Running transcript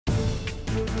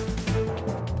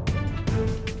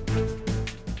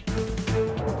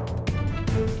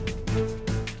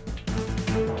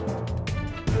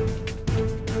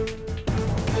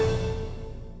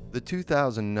The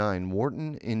 2009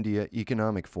 Wharton India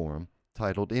Economic Forum,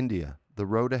 titled India, The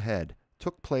Road Ahead,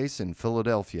 took place in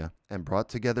Philadelphia and brought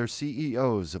together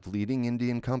CEOs of leading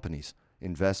Indian companies,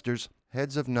 investors,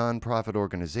 heads of non-profit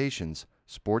organizations,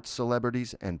 sports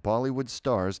celebrities, and Bollywood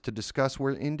stars to discuss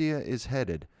where India is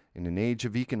headed in an age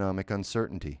of economic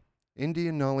uncertainty.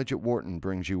 India Knowledge at Wharton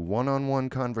brings you one-on-one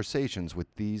conversations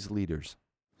with these leaders.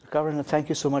 Kavarana, thank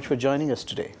you so much for joining us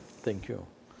today. Thank you.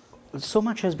 So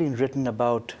much has been written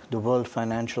about the world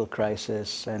financial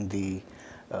crisis and the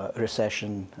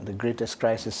recession, the greatest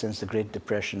crisis since the Great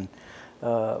Depression.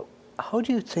 How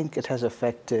do you think it has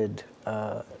affected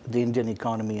the Indian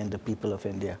economy and the people of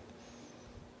India?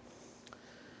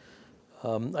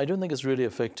 I don't think it's really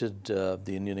affected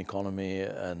the Indian economy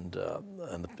and the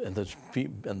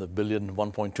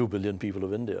 1.2 billion people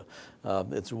of India.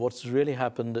 What's really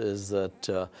happened is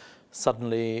that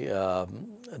suddenly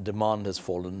demand has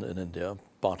fallen in India,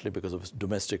 partly because of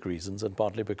domestic reasons and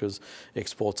partly because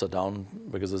exports are down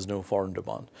because there's no foreign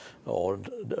demand or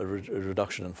a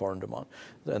reduction in foreign demand.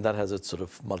 And that has its sort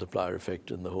of multiplier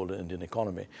effect in the whole Indian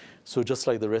economy. So just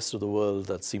like the rest of the world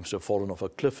that seems to have fallen off a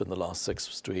cliff in the last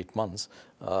 6 to 8 months,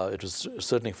 it was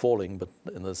certainly falling, but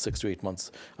in the 6 to 8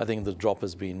 months, I think the drop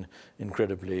has been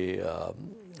incredibly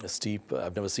steep.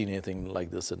 I've never seen anything like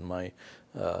this in my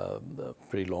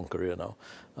pretty long career now.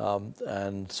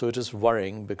 And so it is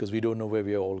worrying because we don't know where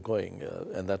we are all going.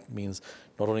 And that means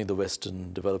not only the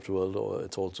Western developed world, or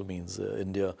it also means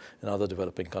India and other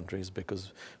developing countries,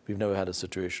 because we've never had a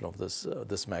situation of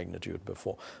this magnitude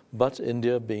before. But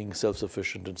India being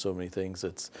self-sufficient in so many things,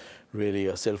 it's really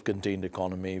a self-contained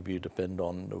economy. We depend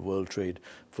on world trade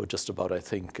for just about, I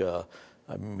think, I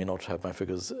may not have my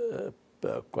figures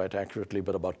quite accurately,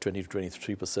 but about 20 to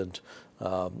 23%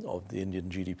 of the Indian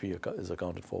GDP is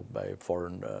accounted for by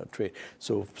foreign trade.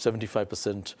 So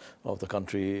 75% of the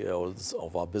country, or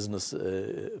of our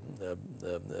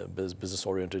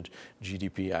business-oriented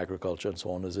GDP, agriculture, and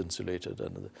so on, is insulated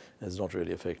and is not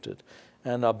really affected.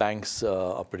 And our banks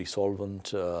are pretty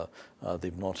solvent.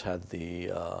 They've not had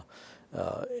the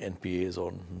NPAs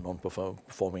or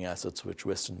non-performing assets which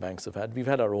Western banks have had. We've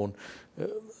had our own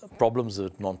problems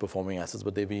with non-performing assets,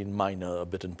 but they've been minor, a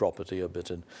bit in property, a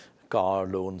bit in car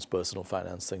loans, personal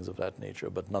finance, things of that nature,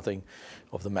 but nothing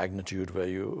of the magnitude where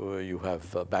you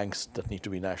have banks that need to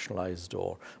be nationalized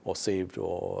or saved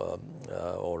or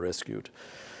rescued.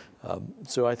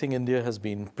 So I think India has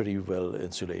been pretty well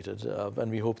insulated,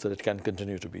 and we hope that it can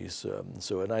continue to be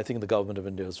so. And I think the government of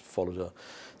India has followed a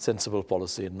sensible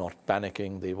policy in not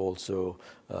panicking. They've also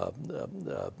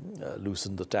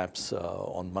loosened the taps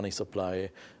on money supply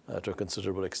to a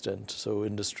considerable extent. So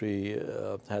industry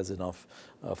has enough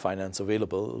finance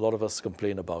available. A lot of us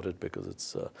complain about it because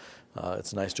it's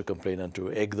nice to complain and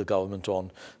to egg the government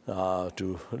on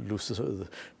to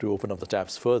open up the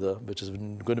taps further, which is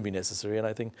going to be necessary. And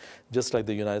I think just like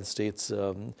the United States,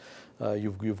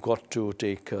 you've got to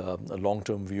take a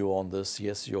long-term view on this.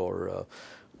 Yes, you're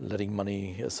letting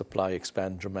money supply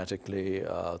expand dramatically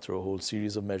through a whole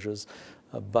series of measures,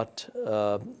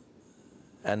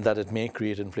 and that it may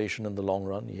create inflation in the long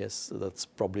run. Yes, that's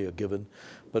probably a given,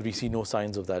 but we see no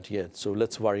signs of that yet. So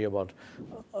let's worry about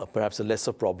perhaps a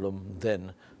lesser problem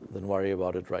then than worry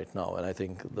about it right now. And I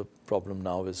think the problem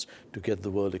now is to get the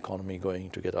world economy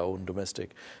going, to get our own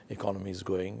domestic economies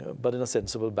going, but in a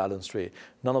sensible, balanced way.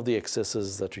 None of the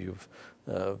excesses that you've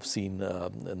seen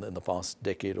in the past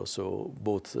decade or so,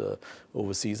 both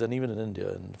overseas and even in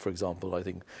India. And for example, I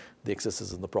think the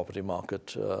excesses in the property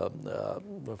market,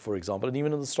 for example, and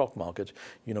even in the stock market,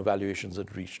 valuations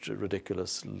had reached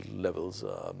ridiculous levels,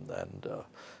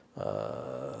 and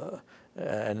a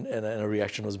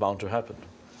reaction was bound to happen.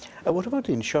 What about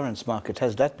the insurance market?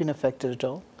 Has that been affected at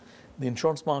all? The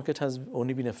insurance market has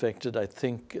only been affected, I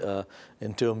think,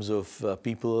 in terms of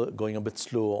people going a bit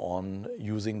slow on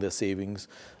using their savings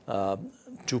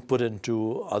to put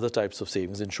into other types of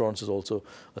savings. Insurance is also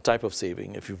a type of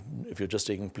saving. If you're just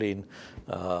taking plain,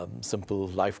 simple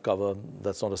life cover,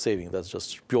 that's not a saving. That's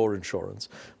just pure insurance.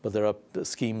 But there are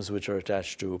schemes which are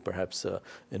attached to perhaps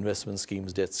investment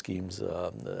schemes, debt schemes,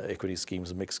 equity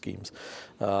schemes, mixed schemes,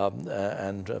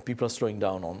 and people are slowing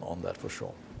down on that for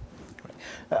sure.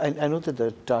 I know that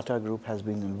the Tata Group has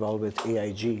been involved with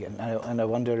AIG, and I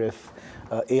wonder if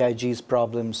AIG's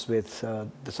problems with the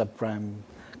subprime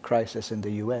crisis in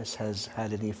the US has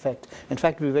had any effect. In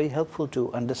fact, it would be very helpful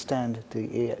to understand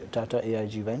the Tata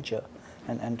AIG venture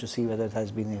and to see whether it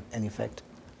has been an effect.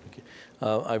 Okay.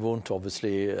 I won't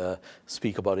obviously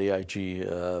speak about AIG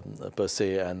per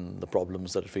se and the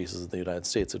problems that it faces in the United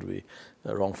States. It would be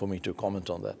wrong for me to comment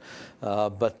on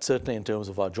that. But certainly in terms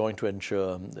of our joint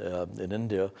venture in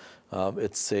India,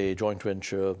 it's a joint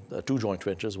venture, two joint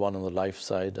ventures, one on the life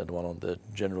side and one on the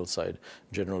general side,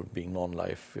 general being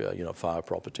non-life, fire,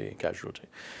 property, casualty.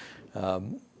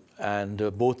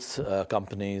 And both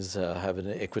companies have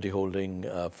an equity holding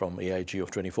from AIG of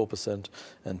 24%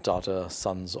 and Tata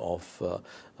Sons of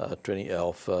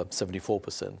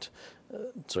 74%.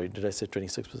 Sorry, did I say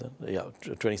 26%? Yeah,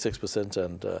 26%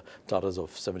 and Tata's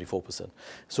of 74%.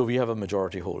 So we have a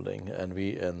majority holding, and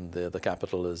the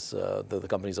capital is the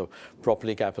companies are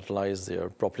properly capitalized. They are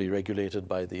properly regulated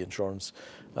by the insurance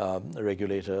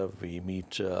regulator. We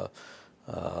meet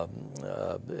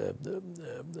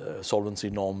solvency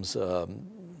norms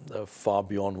far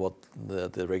beyond what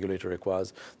the regulator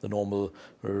requires. The normal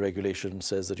regulation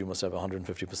says that you must have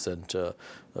 150%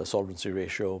 solvency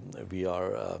ratio. We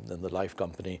are in the life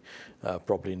company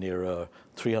probably near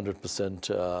 300%,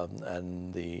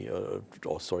 and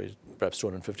perhaps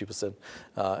 250%,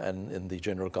 and in the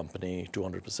general company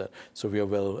 200%. So we are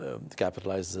well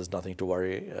capitalized. There's nothing to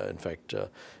worry. In fact,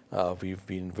 we've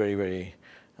been very, very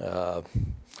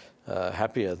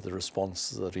happy at the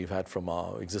response that we've had from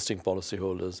our existing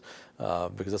policyholders,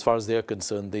 because as far as they're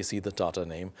concerned, they see the Tata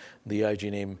name. The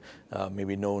AIG name may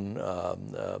be known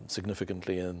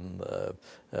significantly in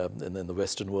the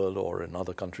Western world or in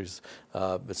other countries.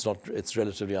 It's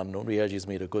relatively unknown. AIG has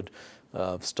made a good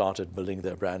start at building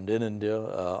their brand in India.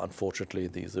 Unfortunately,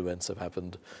 these events have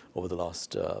happened over the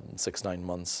last 6-9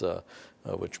 months,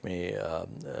 which may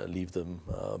leave them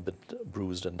a bit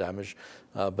bruised and damaged.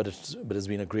 But it's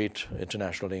been a great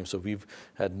international name, so we've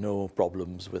had no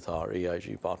problems with our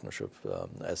AIG partnership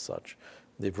as such.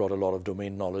 They brought a lot of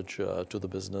domain knowledge to the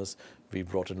business. We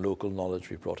brought in local knowledge.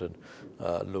 We brought in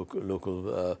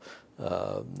local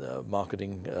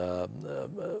marketing,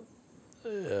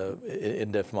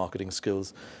 in-depth marketing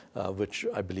skills, which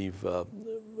I believe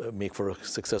make for a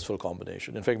successful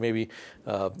combination. In fact, maybe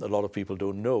a lot of people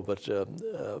don't know, but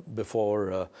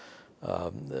before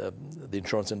the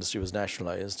insurance industry was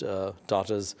nationalized,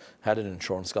 Tata's had an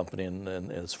insurance company in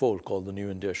its fold called the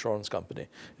New India Assurance Company.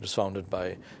 It was founded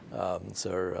by I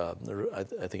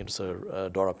think it was Sir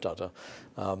Dorab Tata,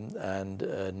 and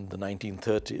in the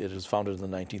 1930s, it was founded in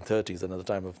the 1930s, and at the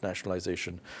time of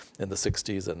nationalization in the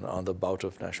 60s, and on the bout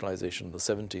of nationalization in the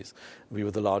 70s, we were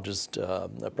the largest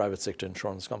private sector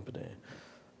insurance company.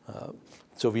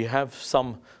 So we have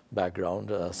some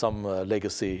background, some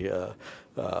legacy.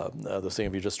 The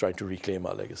same, we're just trying to reclaim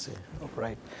our legacy. Oh,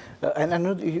 right. And I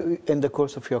know in the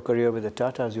course of your career with the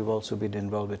Tatas, you've also been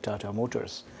involved with Tata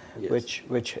Motors, yes,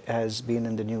 which has been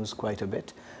in the news quite a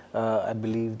bit. I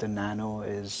believe the Nano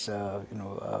is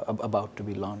about to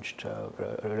be launched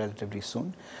relatively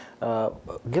soon.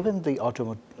 Given the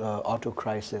auto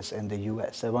crisis in the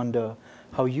US, I wonder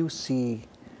how you see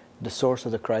the source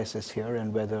of the crisis here,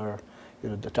 and whether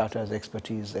the Tata's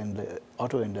expertise in the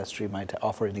auto industry might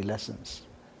offer any lessons.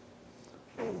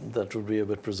 That would be a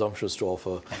bit presumptuous to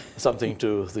offer something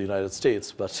to the United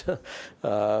States, but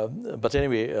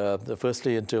anyway,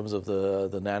 firstly, in terms of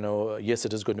the Nano, yes,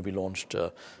 it is going to be launched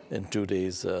in 2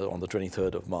 days on the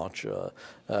 23rd of March in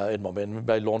Mumbai. And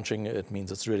by launching, it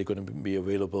means it's really going to be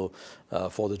available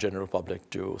for the general public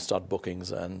to start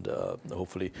bookings and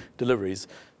hopefully deliveries.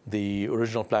 The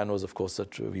original plan was, of course,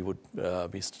 that we would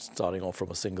be starting off from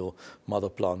a single mother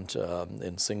plant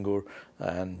in Singur,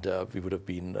 and we would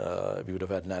have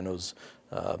had Nanos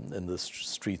in the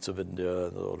streets of India,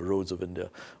 or the roads of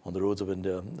India, on the roads of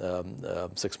India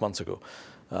 6 months ago.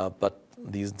 But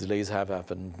these delays have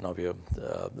happened. Now we are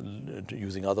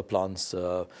using other plants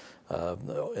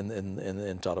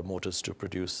in Tata Motors to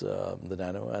produce the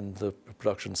Nano, and the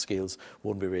production scales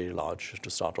won't be very large to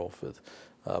start off with.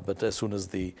 But as soon as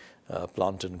the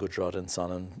plant in Gujarat and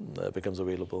Sanand becomes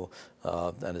available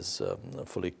and is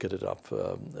fully kitted up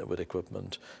with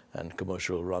equipment and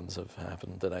commercial runs have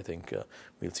happened, then I think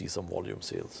we'll see some volume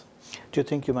sales. Do you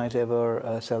think you might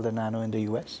ever sell the Nano in the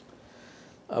US?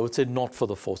 I would say not for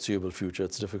the foreseeable future.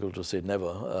 It's difficult to say never,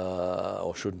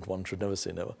 or one should never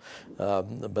say never.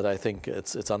 But I think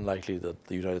it's unlikely that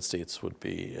the United States would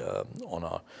be on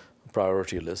our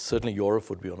priority list. Certainly Europe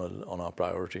would be on our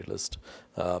priority list.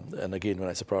 And again, when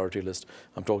I say priority list,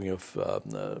 I'm talking of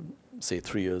say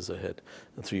 3 years ahead,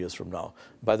 3 years from now.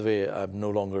 By the way, I'm no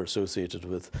longer associated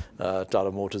with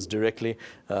Tata Motors directly,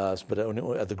 but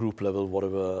only at the group level,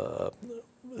 whatever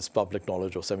is public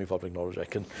knowledge or semi-public knowledge, I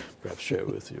can perhaps share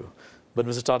with you. But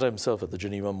Mr. Tata himself at the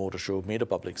Geneva Motor Show made a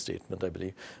public statement, I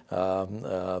believe, that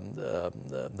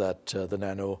the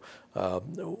Nano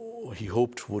he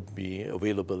hoped would be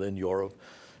available in Europe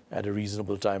at a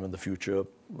reasonable time in the future.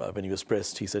 When he was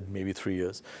pressed, he said maybe 3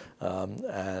 years.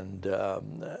 And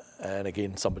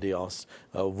again, somebody asked,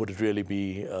 would it really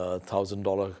be a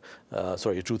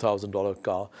 $2,000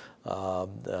 car?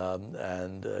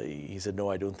 And he said, no,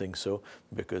 I don't think so,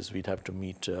 because we'd have to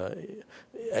meet,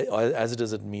 as it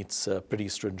is, it meets pretty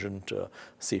stringent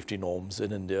safety norms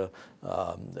in India.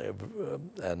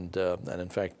 And in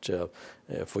fact,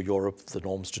 for Europe, the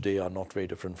norms today are not very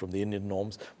different from the Indian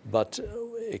norms, but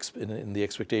in the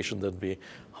expectation there'd be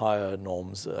higher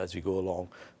norms as we go along.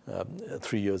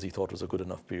 3 years he thought was a good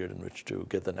enough period in which to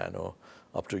get the Nano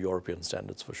up to European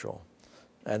standards for sure.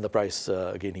 And the price,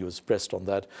 again, he was pressed on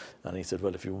that, and he said,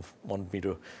 well, if you want me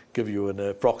to give you an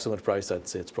approximate price, I'd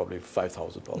say it's probably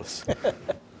 $5,000.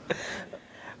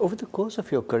 Over the course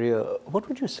of your career, what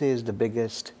would you say is the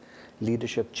biggest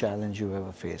leadership challenge you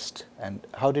ever faced, and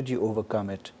how did you overcome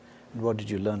it, and what did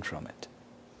you learn from it?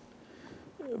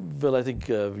 Well, I think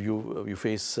you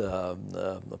face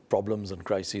problems and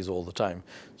crises all the time,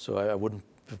 so I wouldn't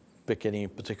pick any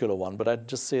particular one, but I'd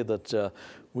just say that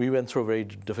we went through a very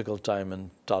difficult time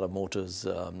in Tata Motors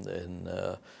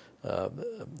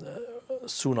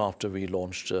soon after we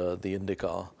launched the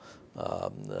Indica,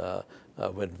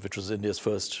 which was India's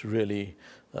first really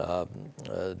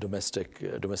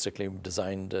domestically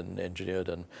designed and engineered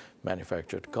and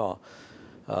manufactured car.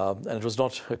 And it was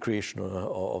not a creation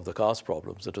of the car's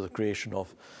problems. It was a creation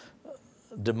of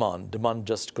demand. Demand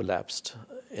just collapsed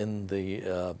in the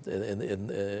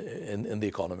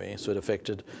economy, so it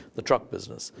affected the truck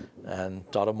business. And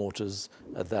Tata Motors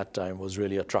at that time was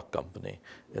really a truck company.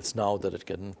 It's now that it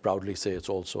can proudly say it's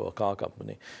also a car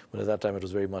company, but at that time it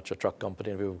was very much a truck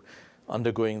company, and we were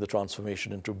undergoing the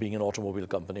transformation into being an automobile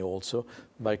company also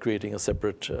by creating a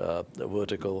separate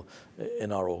vertical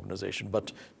in our organization.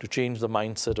 But to change the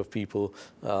mindset of people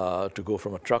to go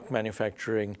from a truck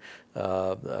manufacturing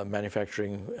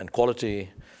and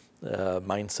quality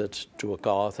mindset to a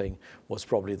car thing was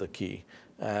probably the key.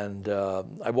 And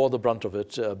I bore the brunt of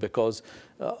it because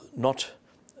not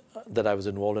that I was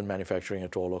involved in manufacturing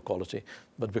at all or quality,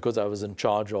 but because I was in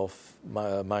charge of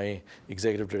my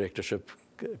executive directorship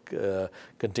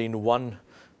contained one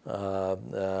area,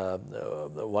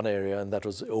 and that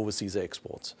was overseas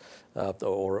exports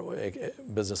or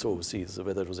business overseas,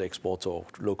 whether it was exports or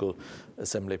local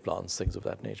assembly plants, things of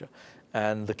that nature.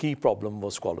 And the key problem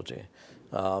was quality.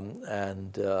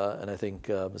 And I think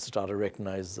Mr. Tata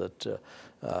recognized that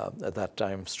at that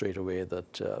time straight away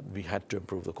that we had to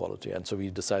improve the quality. And so we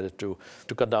decided to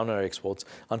cut down our exports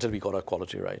until we got our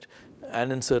quality right.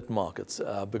 And in certain markets,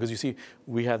 because you see,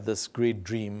 we had this great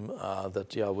dream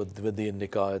that, yeah, with the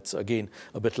Indica, it's again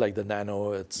a bit like the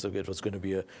Nano. It was going to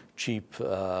be a cheap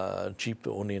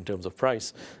only in terms of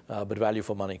price, but value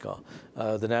for money car.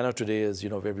 The Nano today is,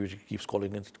 everybody keeps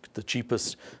calling it the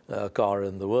cheapest car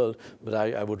in the world, but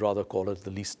I would rather call it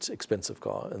the least expensive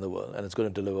car in the world, and it's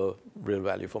going to deliver real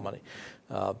value for money.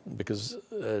 Because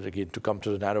again, to come to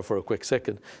the Nano for a quick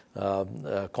second,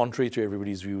 contrary to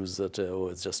everybody's views that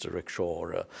it's just a rickshaw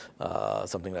or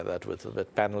something like that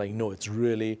with paneling, no, it's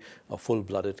really a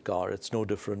full-blooded car. It's no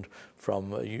different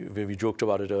from we joked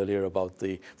about it earlier about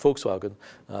the Volkswagen.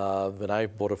 When I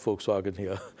bought a Volkswagen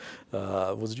here,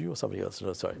 was it you or somebody else?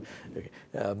 No, sorry. Okay.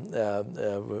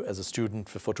 As a student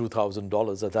for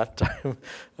 $2,000 at that time,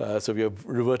 so we are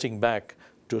reverting back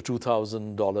to a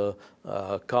 $2,000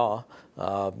 car,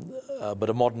 but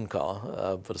a modern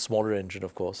car, but a smaller engine,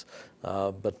 of course.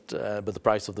 But the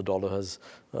price of the dollar has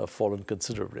fallen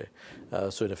considerably.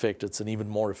 So in effect, it's an even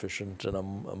more efficient and a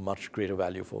much greater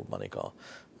value for money car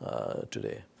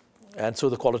today. And so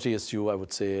the quality issue, I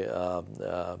would say,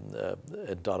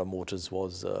 at Tata Motors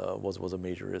was a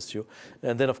major issue.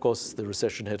 And then, of course, the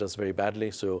recession hit us very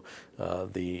badly. So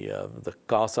the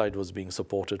car side was being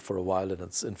supported for a while in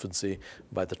its infancy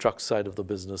by the truck side of the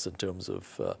business in terms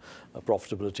of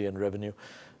profitability and revenue.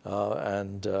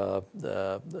 So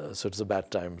it was a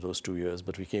bad time, those 2 years,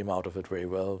 but we came out of it very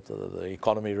well. The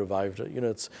economy revived.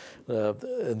 It's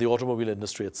in the automobile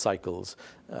industry, it cycles.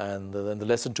 And then the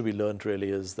lesson to be learned really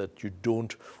is that you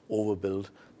don't overbuild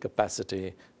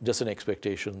capacity, just an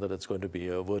expectation that it's going to be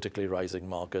a vertically rising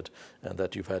market and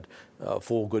that you've had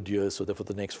 4 good years, so therefore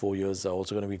the next 4 years are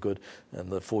also going to be good,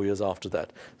 and the 4 years after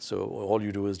that. So all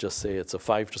you do is just say it's a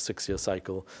 5 to 6 year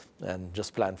cycle and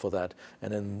just plan for that.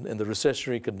 And in the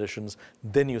recessionary conditions,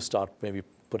 then you start maybe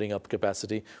putting up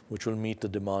capacity which will meet the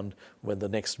demand when the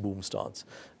next boom starts.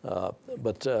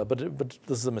 But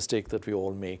this is a mistake that we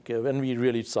all make when we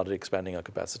really started expanding our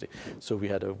capacity. So we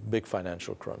had a big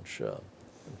financial crunch,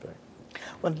 in fact.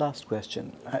 One last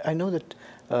question. I know that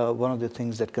one of the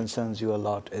things that concerns you a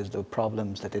lot is the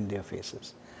problems that India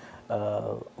faces.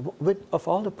 Of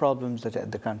all the problems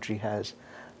that the country has,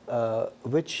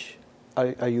 which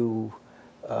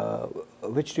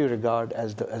which do you regard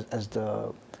as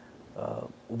the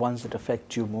ones that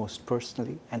affect you most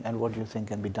personally, and what do you think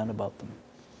can be done about them?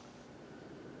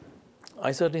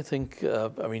 I certainly think,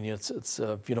 I mean,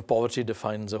 poverty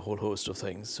defines a whole host of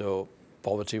things. So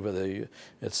poverty, whether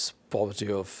it's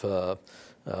poverty of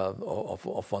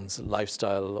one's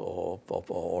lifestyle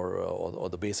or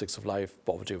the basics of life,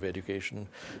 poverty of education,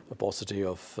 poverty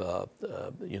of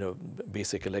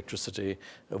basic electricity,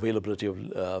 availability of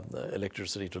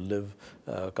electricity to live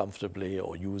comfortably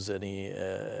or use any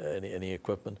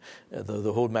equipment,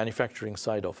 the whole manufacturing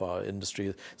side of our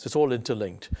industry. So it's all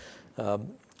interlinked.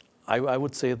 I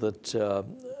would say that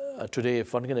today,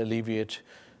 if one can alleviate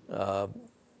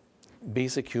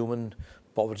basic human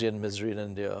poverty and misery in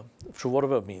India, through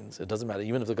whatever means, it doesn't matter,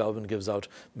 even if the government gives out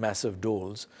massive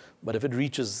doles, but if it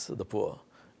reaches the poor,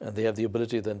 and they have the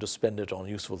ability then to spend it on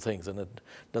useful things, and it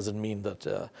doesn't mean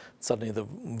that suddenly the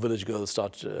village girls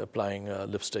start applying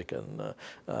lipstick and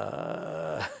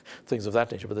things of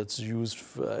that nature, but it's used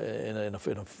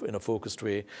in a focused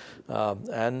way.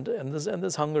 And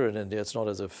there's hunger in India. It's not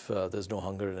as if there's no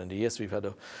hunger in India. Yes, we've had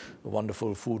a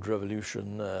wonderful food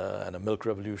revolution and a milk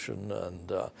revolution,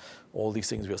 and all these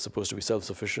things. We are supposed to be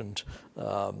self-sufficient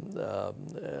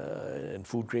in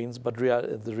food grains, but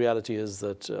the reality is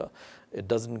that it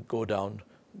doesn't go down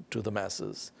to the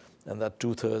masses, and that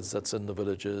 2/3 that's in the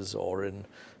villages or in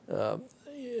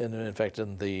fact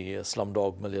in the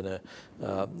Slumdog Millionaire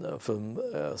film,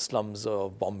 slums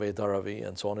of Bombay, Dharavi,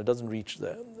 and so on, it doesn't reach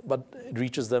there, but it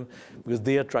reaches them because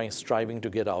they are striving to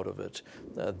get out of it.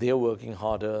 They are working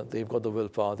harder. They've got the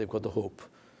willpower. They've got the hope.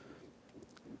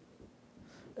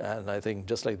 And I think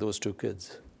just like those two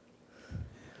kids,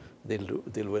 they'll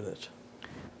win it.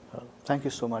 Thank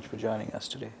you so much for joining us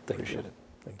today. Appreciate it.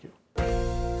 Thank you.